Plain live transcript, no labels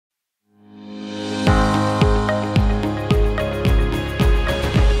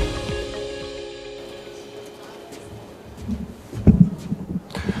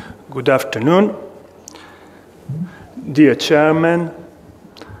Good afternoon. Dear Chairman,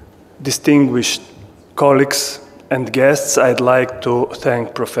 distinguished colleagues and guests, I'd like to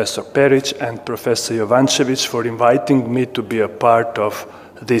thank Professor Peric and Professor Jovančević for inviting me to be a part of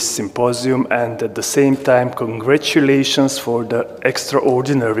this symposium, and at the same time, congratulations for the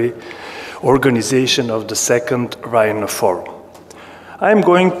extraordinary organization of the second Rhino Forum. I'm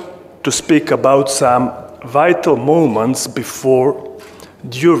going to speak about some vital moments before,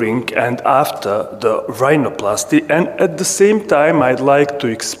 during and after the rhinoplasty, and at the same time I'd like to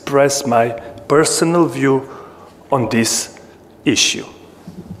express my personal view on this issue.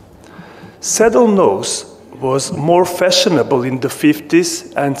 Saddle nose was more fashionable in the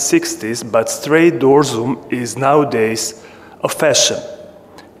 50s and 60s, but straight dorsum is nowadays a fashion.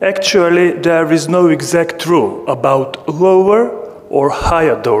 Actually, there is no exact rule about lower or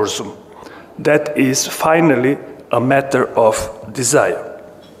higher dorsum. That is finally a matter of desire.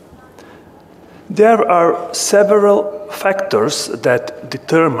 There are several factors that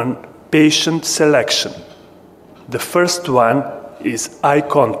determine patient selection. The first one is eye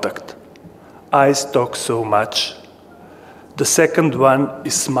contact. Eyes talk so much. The second one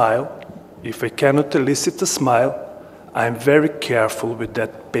is smile. If I cannot elicit a smile, I'm very careful with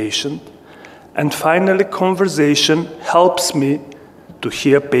that patient. And finally, conversation helps me to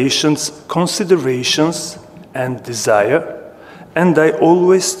hear patients' considerations and desire, and I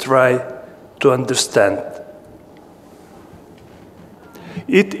always try to understand.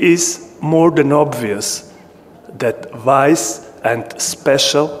 It is more than obvious that wise and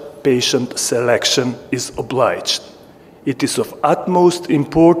special patient selection is obliged. It is of utmost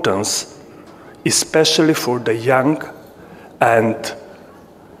importance, especially for the young and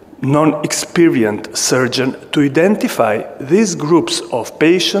non-experienced surgeon, to identify these groups of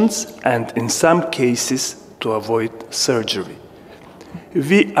patients and, in some cases, to avoid surgery.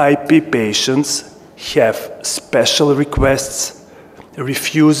 VIP patients have special requests,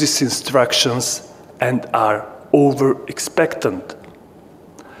 refuses instructions, and are over-expectant.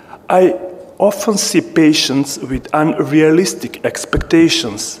 I often see patients with unrealistic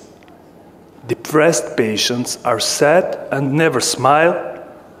expectations. Depressed patients are sad and never smile.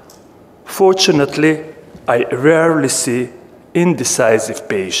 Fortunately, I rarely see indecisive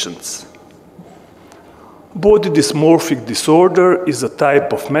patients. Body dysmorphic disorder is a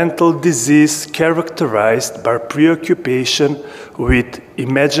type of mental disease characterized by preoccupation with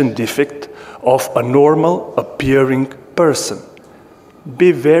imagined defect of a normal appearing person.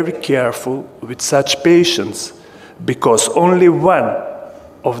 Be very careful with such patients, because only one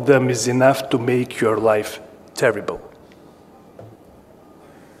of them is enough to make your life terrible.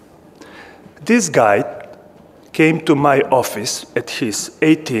 This guy came to my office at his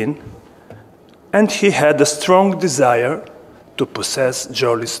 18, and he had a strong desire to possess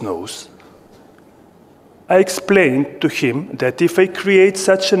Jolly's nose. I explained to him that if I create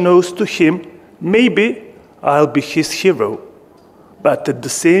such a nose to him, maybe I'll be his hero, but at the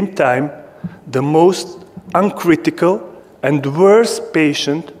same time, the most uncritical and worst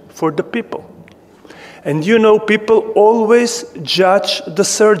patient for the people. And you know, people always judge the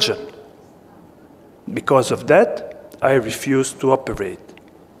surgeon. Because of that, I refused to operate.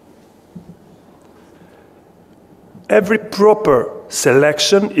 Every proper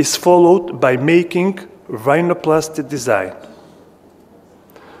selection is followed by making rhinoplasty design.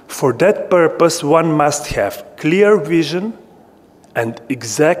 For that purpose, one must have clear vision and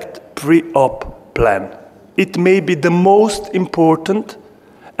exact pre-op plan. It may be the most important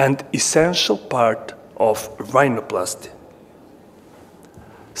and essential part of rhinoplasty.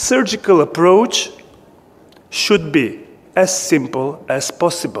 Surgical approach should be as simple as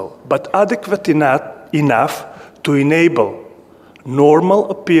possible, but adequate enough to enable normal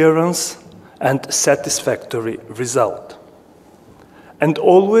appearance and satisfactory result. And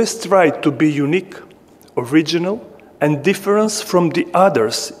always try to be unique, original, and different from the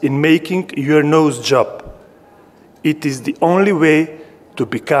others in making your nose job. It is the only way to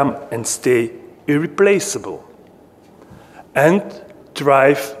become and stay irreplaceable. And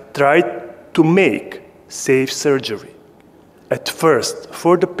try to make safe surgery, at first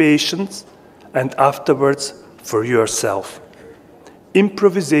for the patients and afterwards for yourself.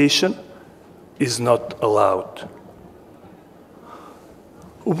 Improvisation is not allowed.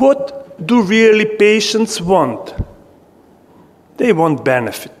 What do really patients want? They want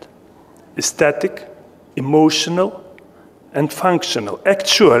benefit, aesthetic, emotional, and functional.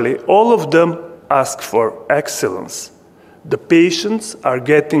 Actually, all of them ask for excellence. The patients are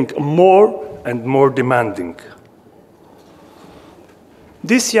getting more and more demanding.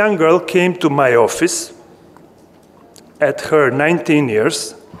 This young girl came to my office at her 19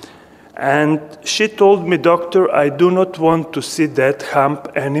 years, And she told me, "Doctor, I do not want to see that hump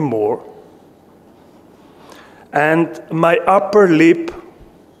anymore. And my upper lip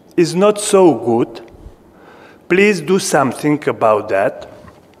is not so good. Please do something about that."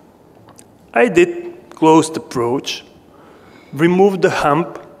 I did closed approach, removed the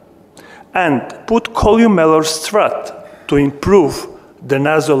hump, and put columellar strut to improve the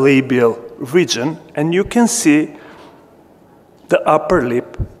nasolabial region, and you can see the upper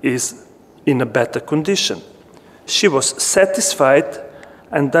lip is in a better condition. She was satisfied,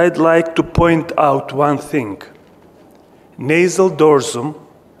 and I'd like to point out one thing. Nasal dorsum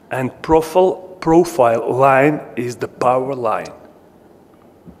and profile line is the power line.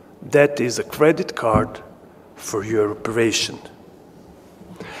 That is a credit card for your operation.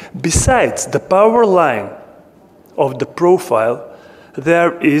 Besides the power line of the profile,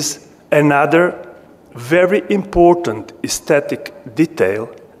 there is another very important aesthetic detail,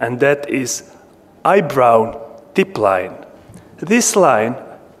 and that is eyebrow tip line. This line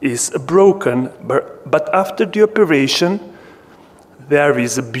is broken, but after the operation, there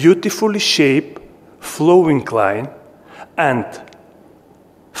is a beautifully shaped, flowing line, and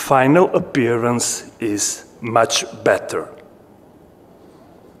final appearance is much better.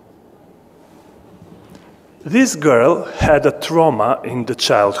 This girl had a trauma in the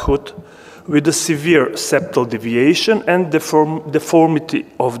childhood with a severe septal deviation and deformity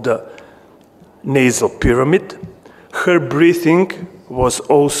of the nasal pyramid. Her breathing was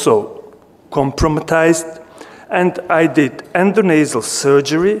also compromised, and I did endonasal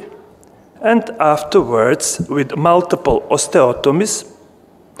surgery, and afterwards, with multiple osteotomies,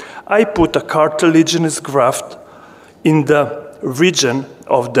 I put a cartilaginous graft in the region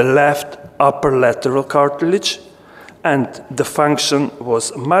of the left upper lateral cartilage, and the function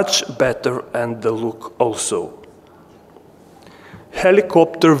was much better and the look also.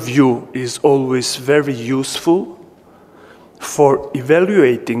 Helicopter view is always very useful for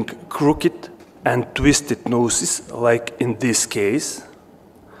evaluating crooked and twisted noses, like in this case.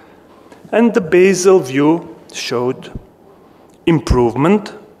 And the basal view showed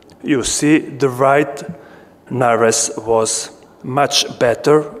improvement. You see the right nares was much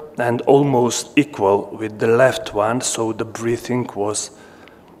better and almost equal with the left one, so the breathing was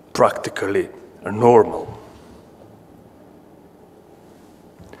practically normal.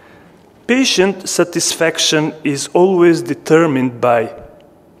 Patient satisfaction is always determined by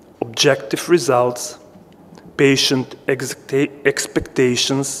objective results, patient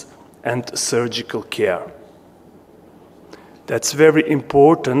expectations, and surgical care. That's very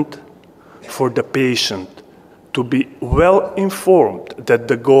important for the patient to be well informed that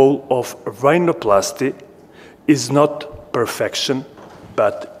the goal of rhinoplasty is not perfection,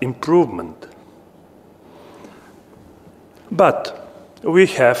 but improvement. But we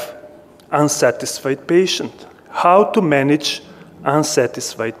have unsatisfied patients. How to manage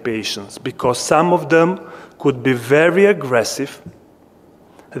unsatisfied patients? Because some of them could be very aggressive.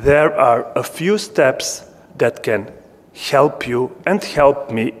 There are a few steps that can help you and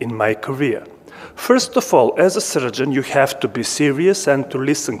help me in my career. First of all, as a surgeon, you have to be serious and to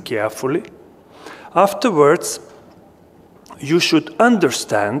listen carefully. Afterwards, you should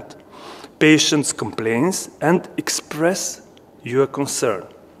understand patients' complaints and express your concern.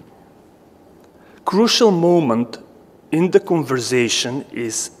 Crucial moment in the conversation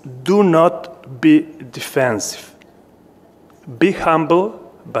is do not be defensive. Be humble,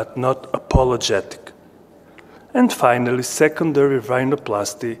 but not apologetic. And finally, secondary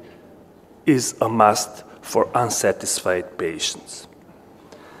rhinoplasty is a must for unsatisfied patients.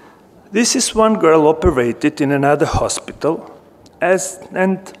 This is one girl operated in another hospital,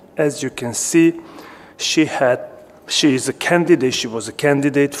 and as you can see, she was a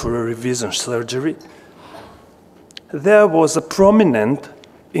candidate for a revision surgery. There was a prominent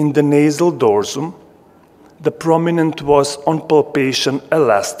in the nasal dorsum. The prominent was on palpation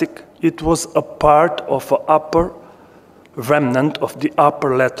elastic. It was a part of an upper remnant of the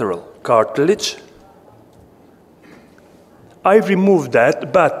upper lateral cartilage. I removed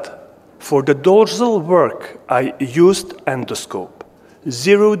that, but for the dorsal work, I used endoscope.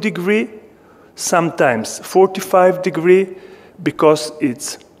 0 degree, sometimes 45 degree, because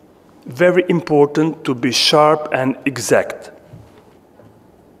it's very important to be sharp and exact.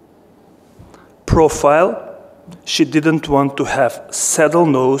 Profile, she didn't want to have saddle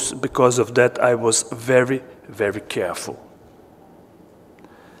nose. Because of that, I was very, very careful.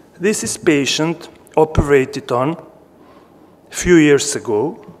 This is patient operated on a few years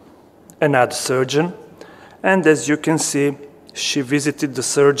ago, another surgeon, and as you can see, she visited the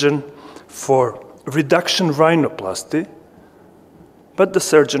surgeon for reduction rhinoplasty, but the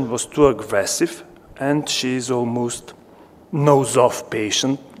surgeon was too aggressive, and she is almost nose-off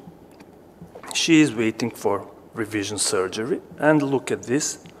patient. She is waiting for revision surgery, and look at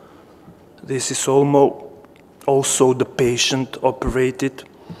this. This is also the patient operated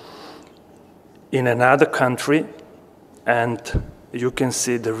in another country, and you can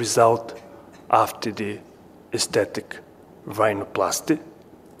see the result after the aesthetic rhinoplasty.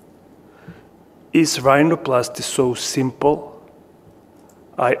 Is rhinoplasty so simple?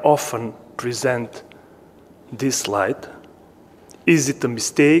 I often present this slide. Is it a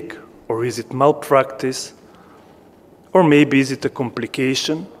mistake, or is it malpractice, or maybe is it a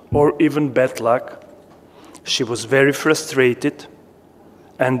complication, or even bad luck? She was very frustrated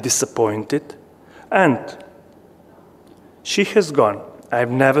and disappointed, and she has gone.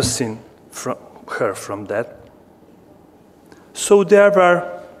 I've never seen her from that. So there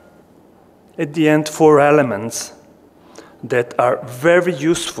are, at the end, 4 elements that are very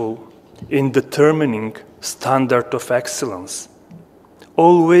useful in determining standard of excellence.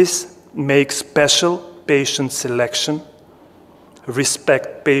 Always make special patient selection,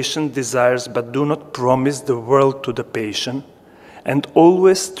 respect patient desires, but do not promise the world to the patient, and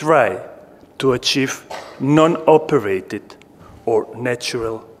always try to achieve non-operated or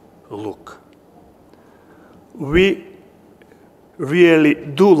natural look. We really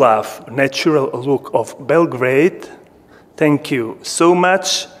do love natural look of Belgrade. Thank you so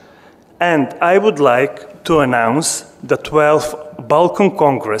much. And I would like to announce the 12th Balkan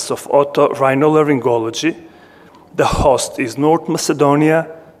Congress of Otorhinolaryngology. The host is North Macedonia,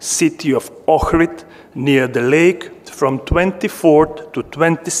 city of Ohrid, near the lake, from 24th to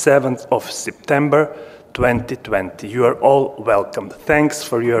 27th of September 2020. You are all welcome. Thanks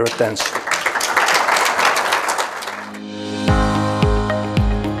for your attention.